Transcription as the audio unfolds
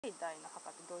代の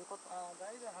墓ってどういうこと？あ、代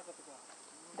々の墓とか。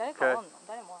誰かおんの？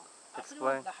誰もおんの？あ、それ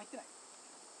は入ってない。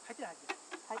入ってない。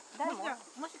はい、誰も。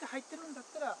もし入ってるんだっ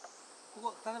たら、こ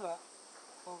こ例えば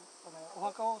お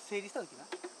墓を整理した時な、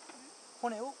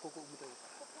骨をここ埋めてる。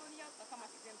ここにあった魂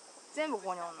全部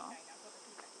ここにおんの？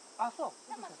あ、そう。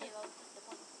魂は移って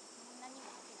こ何も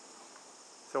入ってない。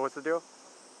So what's the deal?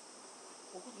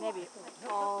 Maybe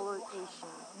all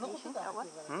Asian. What?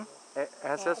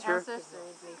 Ancestor? Ancestor is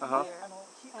here. Uh-huh.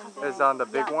 Is on the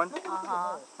big one?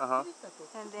 Uh-huh.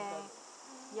 And then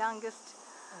youngest,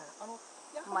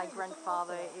 my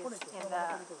grandfather is in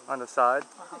the... On the side?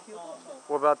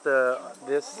 What about the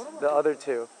other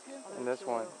two? And this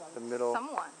one, the middle.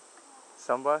 Someone.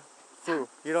 Somebody? Who?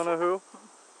 You don't know who?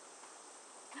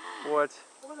 What?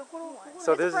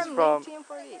 So this is from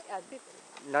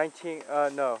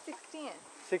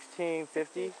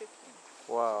 1650?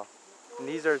 Wow. And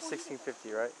these are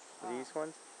 1650, right? These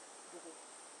ones?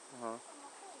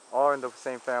 All in the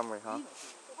same family, huh?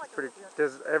 Pretty.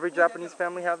 Does every Japanese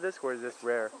family have this, or is this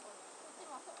rare?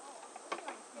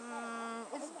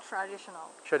 It's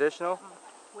traditional. Traditional?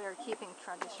 We are keeping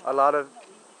traditional. A lot of,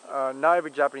 not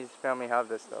every Japanese family have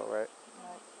this though, right?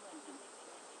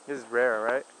 This is rare,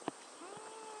 right?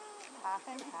 Half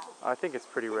and half. I think it's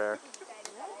pretty rare.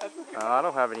 I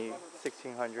don't have any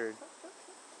 1600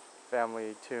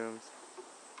 family tombs.